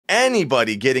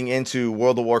anybody getting into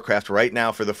World of Warcraft right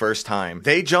now for the first time,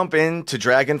 they jump into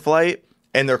Dragonflight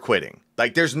and they're quitting.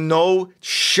 Like, there's no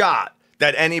shot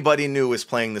that anybody new is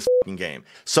playing this fucking game.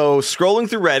 So scrolling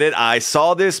through Reddit, I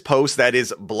saw this post that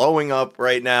is blowing up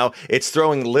right now. It's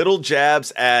throwing little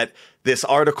jabs at this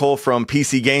article from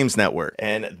PC Games Network.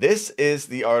 And this is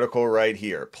the article right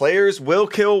here. Players will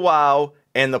kill WoW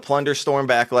and the Plunderstorm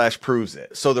backlash proves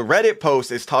it. So the Reddit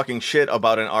post is talking shit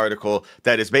about an article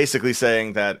that is basically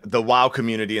saying that the WoW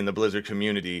community and the Blizzard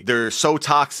community, they're so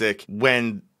toxic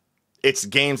when it's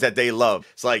games that they love.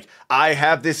 It's like, I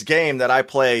have this game that I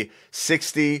play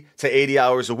 60 to 80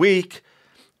 hours a week,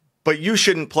 but you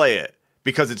shouldn't play it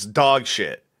because it's dog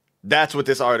shit. That's what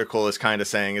this article is kind of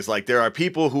saying, is like, there are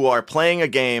people who are playing a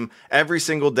game every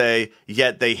single day,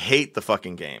 yet they hate the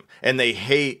fucking game and they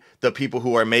hate the people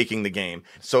who are making the game.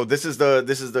 So this is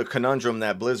the conundrum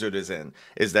that Blizzard is in,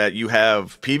 is that you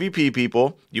have PvP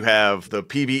people, you have the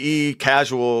PvE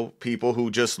casual people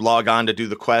who just log on to do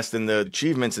the quest and the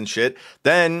achievements and shit.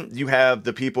 Then you have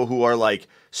the people who are like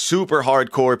super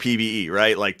hardcore PvE,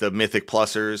 right? Like the Mythic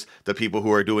Plusers, the people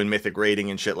who are doing Mythic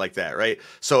raiding and shit like that, right?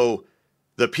 So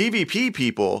the PvP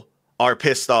people are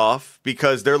pissed off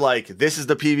because they're like, this is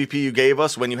the PvP you gave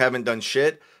us when you haven't done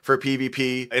shit for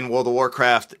PvP in World of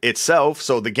Warcraft itself.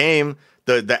 So the game,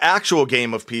 the actual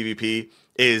game of PvP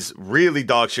is really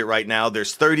dog shit right now.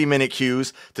 There's 30-minute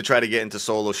queues to try to get into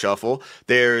solo shuffle.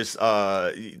 There's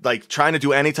like trying to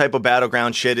do any type of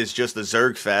battleground shit is just a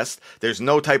Zerg fest. There's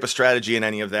no type of strategy in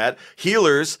any of that.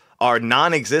 Healers are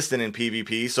non-existent in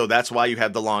PvP, so that's why you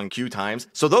have the long queue times.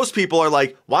 So those people are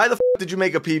like, why the f did you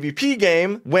make a PvP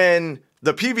game when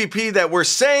the PvP that we're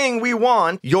saying we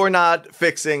want, you're not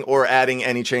fixing or adding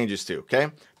any changes to,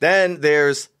 okay? Then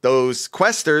there's those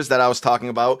questers that I was talking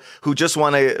about who just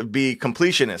want to be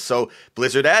completionists. So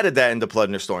Blizzard added that into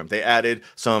Plunderstorm. They added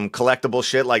some collectible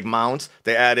shit like mounts.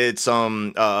 They added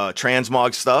some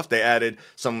transmog stuff. They added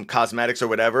some cosmetics or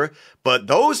whatever. But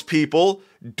those people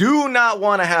do not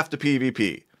want to have to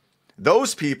PvP.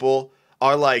 Those people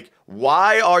are like,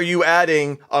 why are you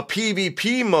adding a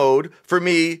PvP mode for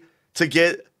me to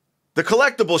get the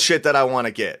collectible shit that I want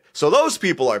to get? So those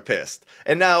people are pissed.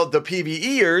 And now the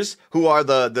PvEers, who are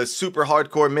the super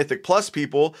hardcore Mythic Plus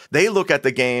people, they look at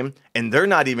the game and they're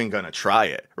not even going to try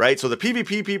it, right? So the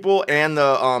PvP people and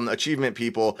the achievement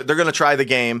people, they're going to try the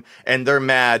game and they're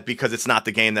mad because it's not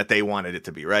the game that they wanted it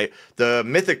to be, right? The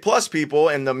Mythic Plus people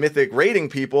and the Mythic rating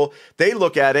people, they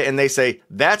look at it and they say,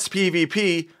 that's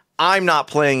PvP, I'm not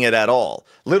playing it at all.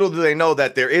 Little do they know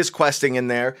that there is questing in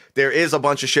there. There is a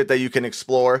bunch of shit that you can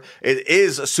explore. It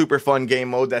is a super fun game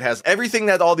mode that has everything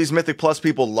that all these Mythic Plus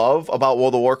people love about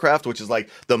World of Warcraft, which is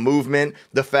like the movement,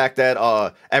 the fact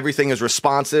that everything is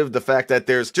responsive, the fact that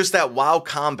there's just that WoW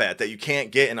combat that you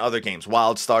can't get in other games.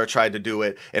 WildStar tried to do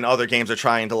it, and other games are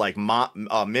trying to like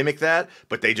mimic that,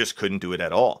 but they just couldn't do it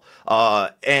at all.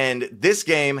 And this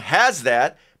game has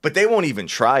that, but they won't even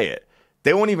try it.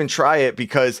 They won't even try it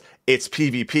because it's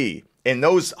PvP. And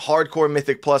those hardcore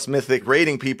Mythic Plus Mythic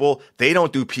rating people, they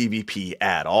don't do PvP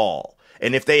at all.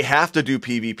 And if they have to do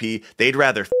PvP, they'd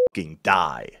rather fucking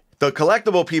die. The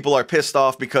collectible people are pissed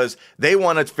off because they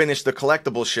want to finish the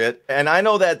collectible shit. And I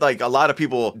know that like a lot of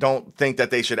people don't think that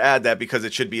they should add that because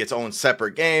it should be its own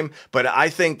separate game. But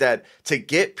I think that to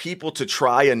get people to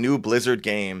try a new Blizzard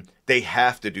game, they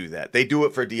have to do that. They do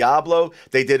it for Diablo.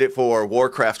 They did it for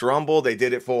Warcraft Rumble. They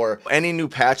did it for any new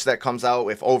patch that comes out.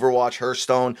 If Overwatch,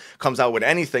 Hearthstone comes out with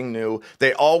anything new,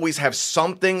 they always have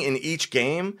something in each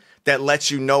game that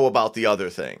lets you know about the other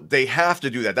thing. They have to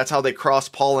do that. That's how they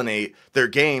cross-pollinate their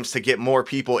games to get more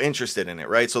people interested in it,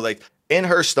 right? So like in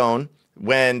Hearthstone,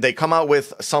 when they come out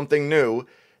with something new,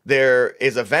 there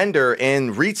is a vendor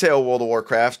in retail World of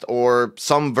Warcraft or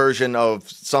some version of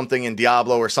something in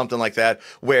Diablo or something like that,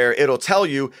 where it'll tell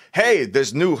you, hey,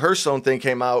 this new Hearthstone thing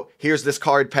came out. Here's this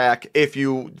card pack. If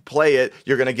you play it,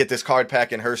 you're going to get this card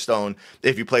pack in Hearthstone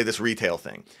if you play this retail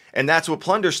thing. And that's what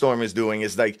Plunderstorm is doing,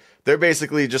 is like, they're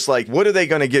basically just like, what are they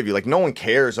going to give you? Like, no one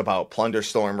cares about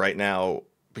Plunderstorm right now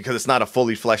because it's not a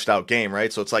fully fleshed out game,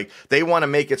 right? So it's like they want to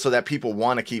make it so that people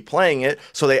want to keep playing it.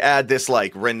 So they add this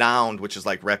like renowned, which is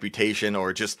like reputation,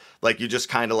 or just like you just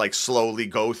kind of like slowly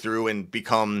go through and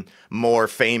become more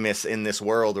famous in this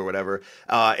world or whatever.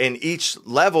 And each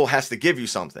level has to give you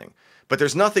something, but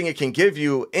there's nothing it can give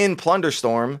you in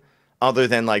Plunderstorm other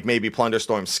than like maybe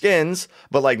Plunderstorm skins,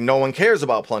 but like no one cares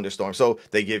about Plunderstorm. So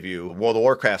they give you World of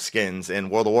Warcraft skins and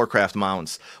World of Warcraft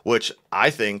mounts, which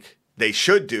I think they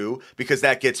should do because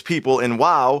that gets people in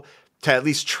WoW to at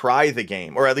least try the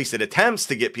game, or at least it attempts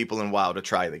to get people in WoW to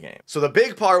try the game. So the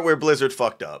big part where Blizzard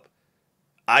fucked up,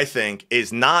 I think,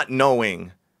 is not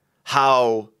knowing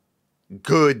how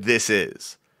good this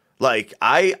is. Like,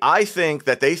 I think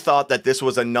that they thought that this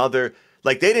was another,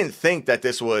 like, they didn't think that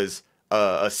this was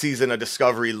a Season of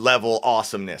Discovery level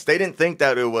awesomeness. They didn't think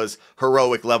that it was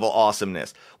heroic level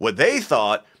awesomeness. What they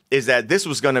thought is that this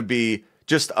was going to be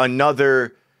just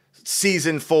another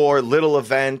Season 4 little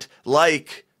event,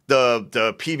 like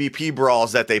the PvP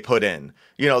brawls that they put in.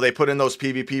 You know, they put in those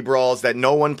PvP brawls that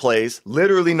no one plays.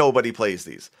 Literally nobody plays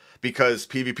these, because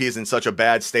PvP is in such a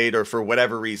bad state, or for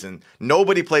whatever reason,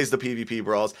 nobody plays the PvP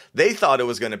brawls. They thought it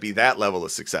was going to be that level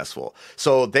of successful.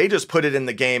 So they just put it in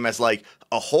the game as like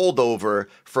a holdover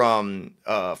from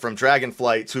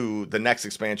Dragonflight to the next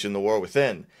expansion, The War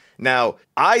Within. Now,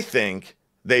 I think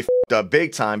they f***ed up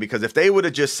big time, because if they would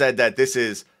have just said that this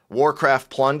is Warcraft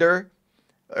Plunder,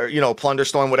 or, you know, Plunder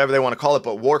Storm, whatever they want to call it,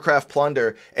 but Warcraft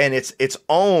Plunder, and it's its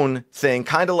own thing,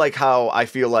 kind of like how I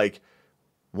feel like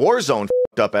Warzone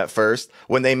f***ed up at first,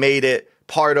 when they made it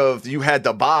part of, you had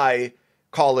to buy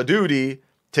Call of Duty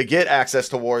to get access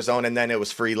to Warzone, and then it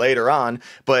was free later on.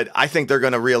 But I think they're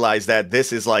going to realize that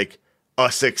this is like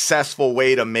a successful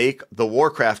way to make the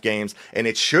Warcraft games, and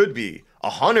it should be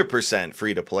 100%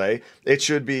 free to play. It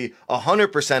should be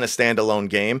 100% a standalone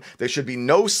game. There should be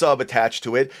no sub attached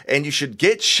to it, and you should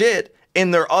get shit in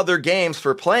their other games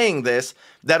for playing this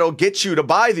that'll get you to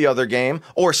buy the other game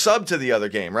or sub to the other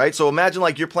game, right? So imagine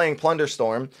like you're playing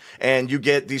Plunderstorm and you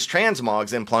get these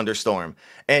transmogs in Plunderstorm,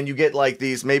 and you get like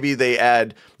these, maybe they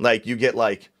add like, you get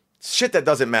like shit that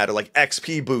doesn't matter, like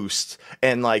XP boosts,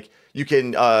 and like you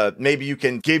can maybe you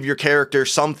can give your character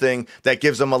something that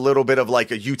gives them a little bit of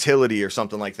like a utility or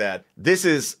something like that. This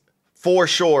is for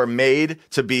sure made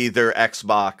to be their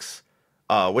Xbox,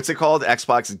 what's it called?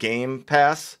 Xbox Game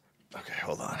Pass. Okay,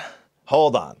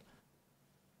 hold on.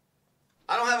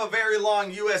 I don't have a very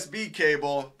long USB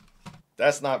cable.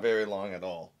 That's not very long at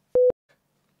all.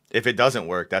 If it doesn't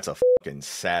work, that's a fucking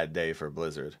sad day for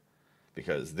Blizzard,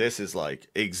 because this is like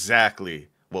exactly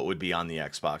what would be on the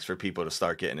Xbox for people to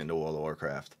start getting into World of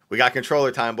Warcraft. We got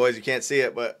controller time, boys. You can't see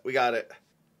it, but we got it.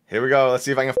 Here we go. Let's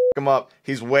see if I can f him up.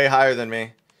 He's way higher than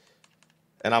me,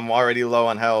 and I'm already low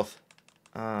on health.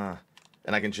 And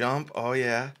I can jump. Oh,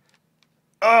 yeah.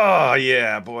 Oh,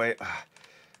 yeah, boy.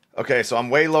 Okay, so I'm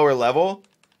way lower level,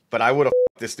 but I would have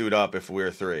f***ed this dude up if we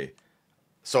were 3.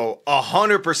 So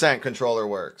 100% controller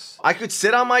works. I could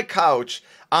sit on my couch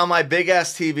on my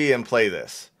big-ass TV and play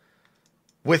this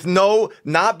with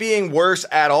not being worse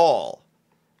at all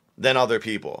than other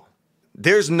people.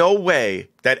 There's no way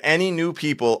that any new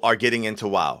people are getting into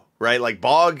WoW, right? Like,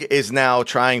 Bog is now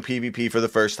trying PvP for the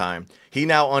first time. He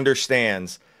now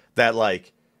understands that,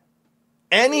 like,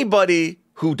 anybody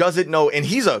who doesn't know, and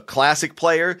he's a classic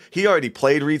player, he already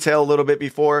played retail a little bit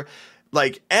before,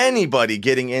 like, anybody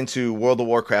getting into World of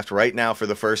Warcraft right now for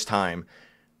the first time,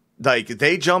 like,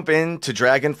 they jump into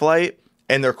Dragonflight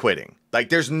and they're quitting. Like,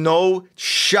 there's no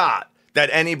shot that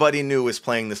anybody new is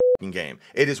playing this fucking game.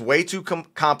 It is way too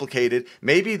complicated.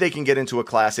 Maybe they can get into a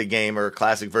classic game or a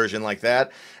classic version like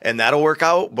that, and that'll work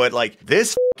out. But like,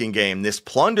 this fucking game, this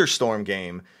Plunderstorm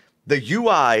game, the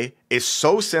UI is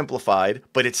so simplified,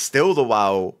 but it's still the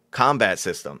WoW combat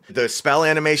system. The spell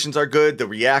animations are good. The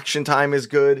reaction time is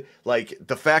good. Like,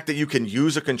 the fact that you can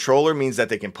use a controller means that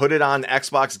they can put it on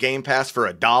Xbox Game Pass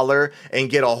for $1 and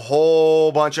get a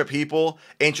whole bunch of people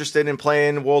interested in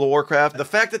playing World of Warcraft. The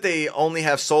fact that they only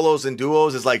have solos and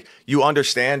duos is like, you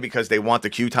understand, because they want the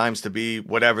queue times to be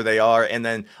whatever they are. And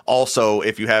then also,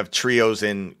 if you have trios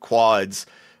and quads,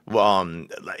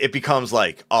 it becomes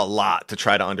like a lot to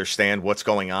try to understand what's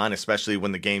going on, especially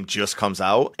when the game just comes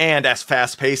out. And as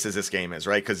fast paced as this game is,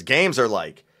 right? Because games are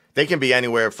like, they can be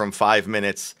anywhere from 5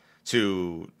 minutes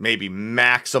to maybe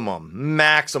maximum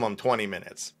 20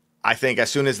 minutes. I think as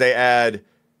soon as they add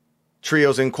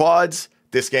trios and quads,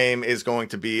 this game is going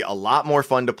to be a lot more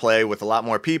fun to play with a lot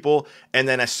more people. And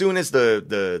then as soon as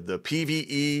the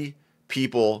PvE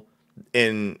people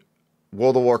in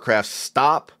World of Warcraft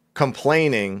stop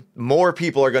complaining, more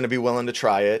people are going to be willing to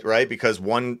try it, right? Because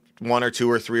one or two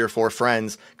or 3 or 4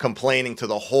 friends complaining to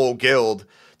the whole guild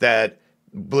that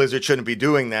Blizzard shouldn't be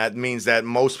doing that means that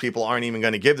most people aren't even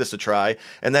going to give this a try.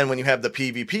 And then when you have the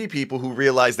PvP people who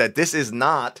realize that this is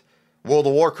not World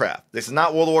of Warcraft, this is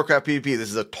not World of Warcraft PvP, this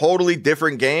is a totally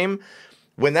different game.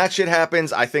 When that shit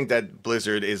happens, I think that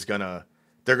Blizzard is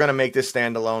they're going to make this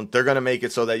standalone. They're going to make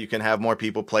it so that you can have more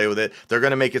people play with it. They're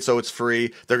going to make it so it's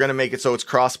free. They're going to make it so it's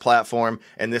cross-platform,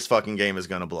 and this fucking game is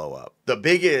going to blow up. The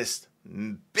biggest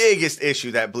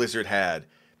issue that Blizzard had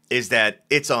is that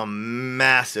it's a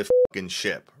massive fucking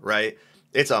ship, right?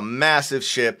 It's a massive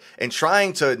ship, and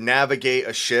trying to navigate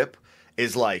a ship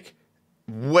is like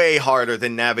way harder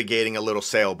than navigating a little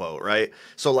sailboat, right?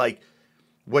 So like,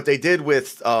 what they did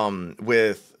with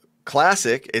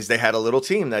Classic is they had a little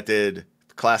team that did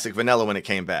Classic Vanilla when it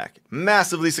came back.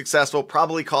 Massively successful,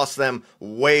 probably cost them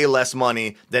way less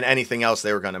money than anything else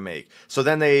they were going to make. So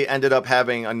then they ended up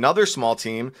having another small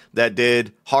team that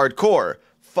did Hardcore.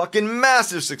 Fucking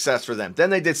massive success for them. Then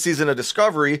they did Season of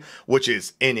Discovery, which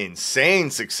is an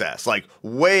insane success. Like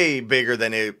way bigger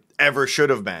than it ever should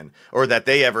have been or that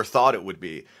they ever thought it would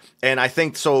be. And I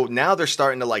think so now they're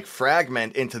starting to like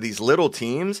fragment into these little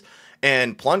teams,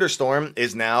 and Plunderstorm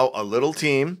is now a little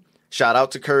team. Shout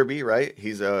out to Kirby, right?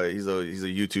 He's a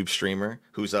YouTube streamer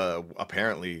who's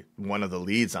apparently one of the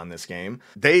leads on this game.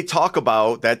 They talk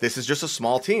about that this is just a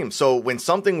small team. So when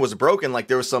something was broken, like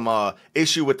there was some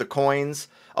issue with the coins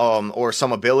or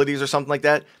some abilities or something like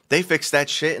that, they fixed that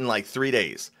shit in like 3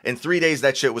 days. In 3 days,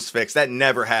 that shit was fixed. That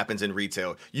never happens in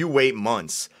retail. You wait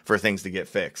months for things to get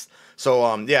fixed.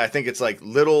 So yeah, I think it's like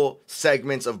little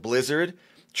segments of Blizzard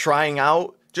trying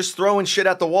out, just throwing shit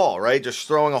at the wall, right? Just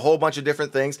throwing a whole bunch of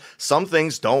different things. Some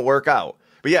things don't work out.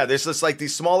 But yeah, there's just like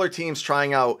these smaller teams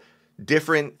trying out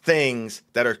different things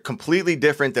that are completely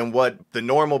different than what the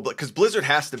normal, because Blizzard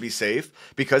has to be safe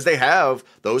because they have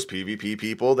those PvP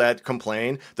people that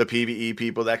complain, the PvE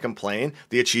people that complain,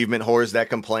 the achievement whores that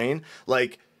complain.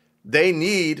 Like, they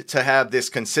need to have this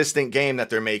consistent game that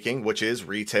they're making, which is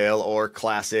retail or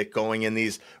classic, going in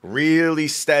these really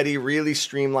steady, really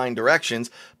streamlined directions.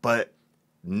 But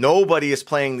nobody is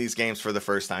playing these games for the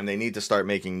first time. They need to start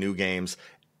making new games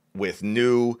with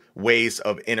new ways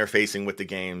of interfacing with the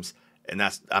games. And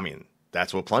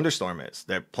that's what Plunderstorm is.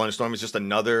 That Plunderstorm is just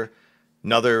another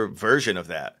version of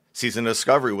that. Season of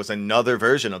Discovery was another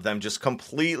version of them just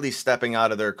completely stepping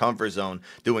out of their comfort zone,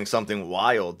 doing something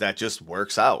wild that just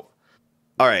works out.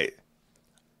 All right.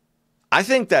 I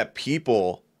think that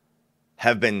people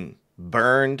have been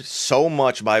burned so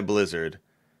much by Blizzard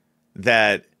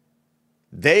that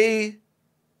they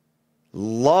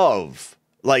love,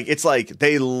 like, it's like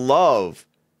they love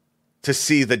to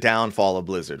see the downfall of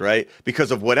Blizzard, right?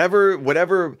 Because of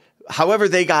however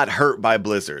they got hurt by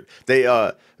Blizzard.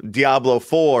 Diablo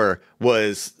 4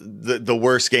 was the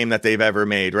worst game that they've ever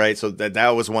made, right? So that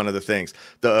was one of the things.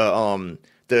 The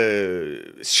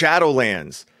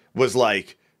Shadowlands was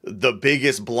like the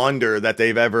biggest blunder that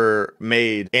they've ever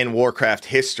made in Warcraft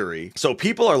history. So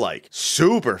people are like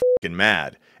super fucking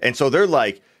mad. And so they're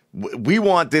like, we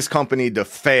want this company to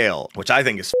fail, which I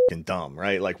think is fucking dumb,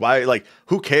 right? Like, why? Like,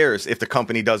 who cares if the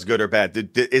company does good or bad?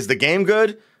 Is the game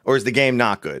good or is the game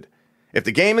not good? If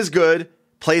the game is good,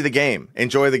 play the game,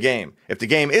 enjoy the game. If the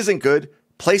game isn't good,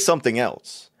 play something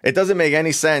else. It doesn't make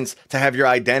any sense to have your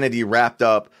identity wrapped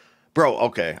up. Bro,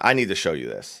 okay, I need to show you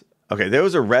this. Okay, there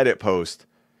was a Reddit post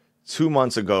 2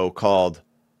 months ago called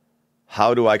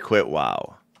 "How Do I Quit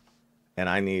WoW?" And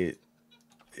I need,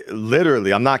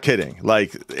 literally, I'm not kidding.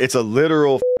 Like, it's a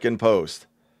literal fucking post.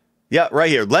 Yeah, right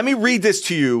here. Let me read this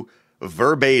to you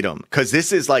verbatim, because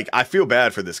this is like, I feel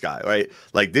bad for this guy, right?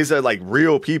 Like, these are like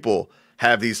real people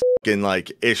have these fucking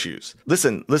like issues.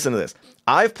 Listen to this.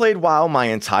 I've played WoW my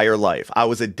entire life. I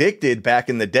was addicted back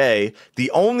in the day.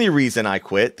 The only reason I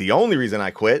quit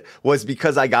was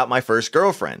because I got my first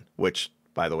girlfriend, which,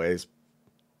 by the way, is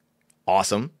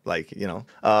awesome. Like, you know,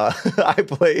 I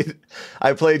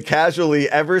played casually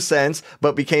ever since,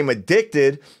 but became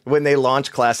addicted when they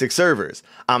launched classic servers.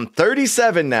 I'm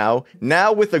 37 now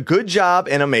with a good job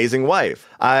and amazing wife.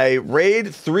 I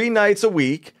raid 3 nights a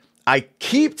week. I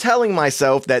keep telling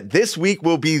myself that this week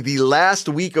will be the last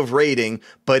week of raiding,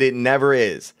 but it never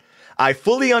is. I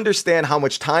fully understand how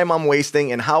much time I'm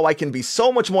wasting and how I can be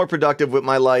so much more productive with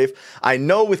my life. I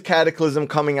know with Cataclysm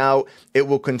coming out, it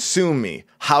will consume me.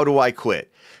 How do I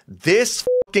quit? This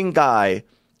fucking guy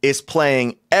is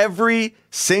playing every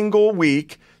single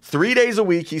week, 3 days a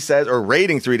week, he says, or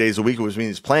raiding 3 days a week, which means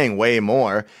he's playing way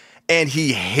more, and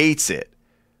he hates it.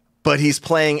 But he's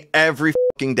playing every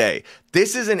fucking day.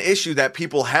 This is an issue that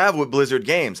people have with Blizzard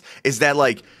games, is that,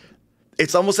 like,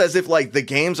 it's almost as if like the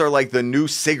games are like the new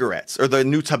cigarettes or the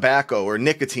new tobacco or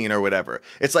nicotine or whatever.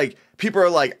 It's like people are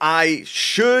like, I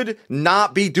should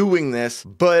not be doing this,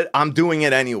 but I'm doing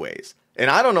it anyways.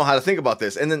 And I don't know how to think about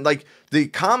this. And then like the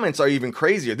comments are even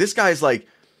crazier. This guy's like,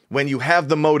 when you have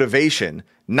the motivation,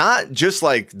 not just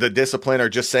like the discipline or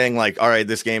just saying like, all right,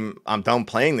 this game, I'm done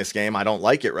playing this game. I don't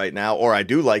like it right now, or I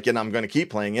do like it and I'm going to keep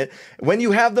playing it. When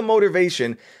you have the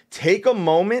motivation, take a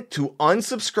moment to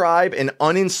unsubscribe and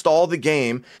uninstall the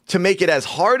game to make it as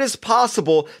hard as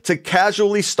possible to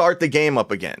casually start the game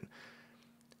up again.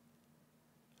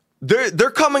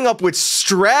 They're coming up with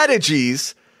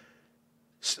strategies,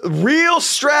 real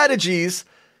strategies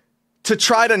to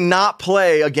try to not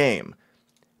play a game.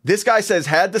 This guy says,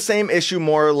 had the same issue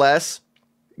more or less.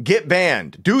 get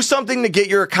banned. Do something to get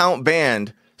your account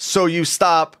banned so you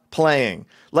stop playing.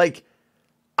 Like,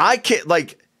 I can't,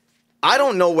 like, I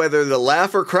don't know whether to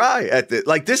laugh or cry at this.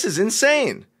 Like, this is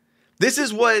insane. This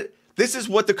is what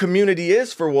the community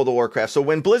is for World of Warcraft. So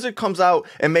when Blizzard comes out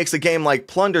and makes a game like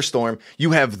Plunderstorm,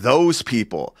 you have those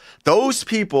people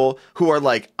who are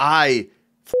like, I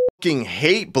fucking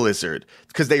hate Blizzard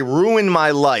because they ruined my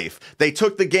life. They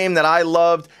took the game that I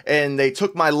loved and they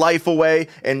took my life away,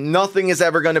 and nothing is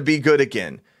ever going to be good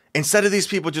again. Instead of these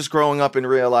people just growing up and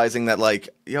realizing that, like,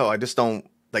 yo, I just don't,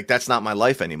 like, that's not my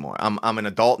life anymore. I'm an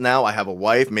adult now. I have a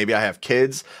wife. Maybe I have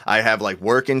kids. I have, like,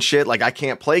 work and shit. Like, I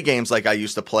can't play games like I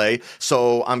used to play.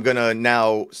 So I'm going to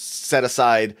now set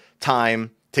aside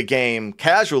time to game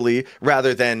casually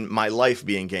rather than my life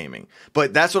being gaming.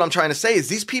 But that's what I'm trying to say is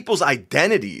these people's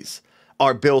identities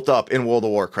are built up in World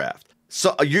of Warcraft.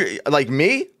 So you're like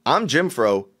me, I'm Jim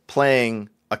Fro playing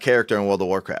a character in World of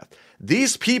Warcraft.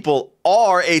 These people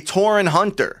are a Tauren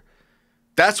hunter.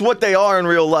 That's what they are in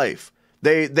real life.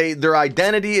 Their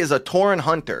identity is a Tauren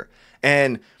hunter.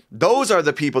 And those are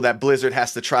the people that Blizzard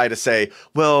has to try to say,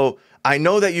 well, I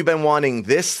know that you've been wanting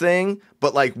this thing,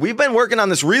 but like we've been working on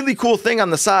this really cool thing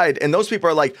on the side. And those people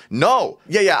are like, no,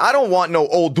 yeah, I don't want no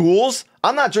old duels.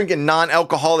 I'm not drinking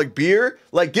non-alcoholic beer.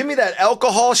 Like, give me that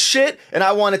alcohol shit. And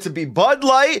I want it to be Bud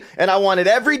Light. And I want it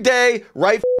every day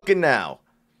right fucking now.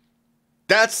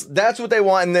 That's what they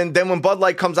want. And then when Bud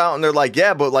Light comes out and they're like,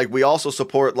 yeah, but like we also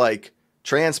support like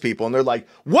trans people, and they're like,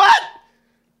 what?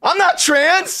 I'm not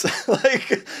trans.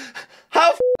 Like,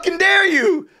 how fucking dare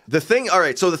you? All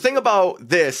right, so the thing about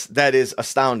this that is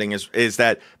astounding is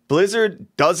that Blizzard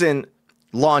doesn't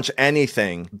launch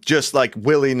anything just like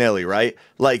willy-nilly, right?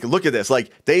 Like, look at this.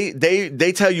 Like,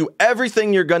 they tell you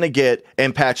everything you're gonna get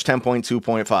in patch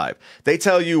 10.2.5. They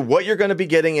tell you what you're gonna be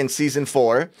getting in season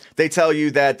 4. They tell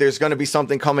you that there's gonna be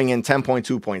something coming in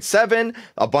 10.2.7,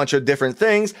 a bunch of different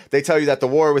things. They tell you that the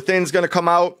War Within is gonna come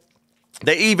out.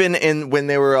 They even, when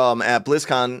they were at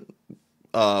BlizzCon,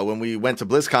 when we went to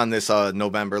BlizzCon this last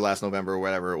November or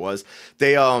whatever it was,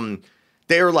 they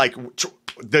were like,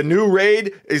 the new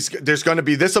raid is, there's going to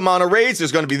be this amount of raids,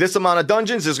 there's going to be this amount of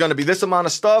dungeons, there's going to be this amount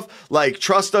of stuff. Like,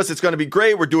 trust us, it's going to be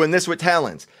great. We're doing this with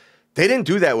Talons. They didn't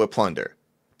do that with Plunder.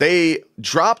 They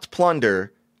dropped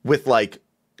Plunder with like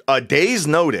a day's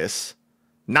notice,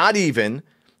 not even,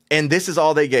 and this is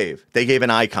all they gave. They gave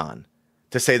an icon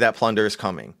to say that Plunder is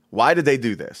coming. Why did they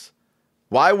do this?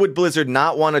 Why would Blizzard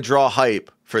not want to draw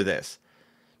hype for this?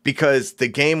 Because the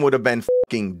game would have been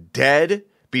fucking dead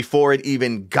before it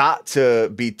even got to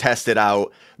be tested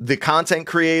out. The content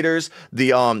creators,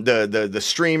 the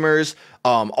streamers,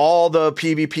 all the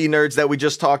PvP nerds that we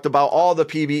just talked about, all the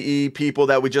PvE people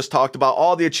that we just talked about,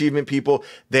 all the achievement people,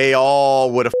 they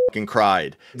all would have fucking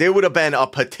cried. There would have been a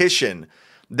petition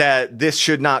that this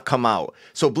should not come out.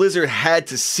 So Blizzard had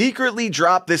to secretly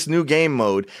drop this new game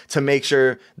mode to make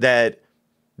sure that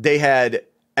they had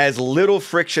as little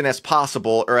friction as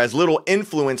possible, or as little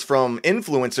influence from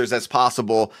influencers as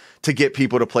possible, to get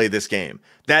people to play this game.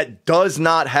 That does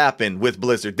not happen with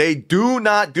Blizzard. They do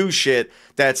not do shit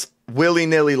that's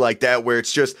willy-nilly like that, where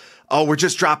it's just, oh, we're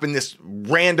just dropping this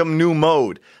random new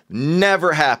mode.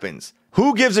 Never happens.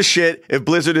 Who gives a shit if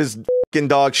Blizzard is fucking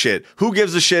dog shit? Who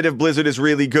gives a shit if Blizzard is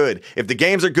really good? If the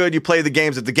games are good, you play the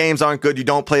games. If the games aren't good, you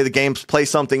don't play the games, play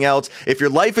something else. If your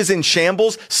life is in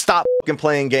shambles, stop fucking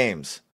playing games.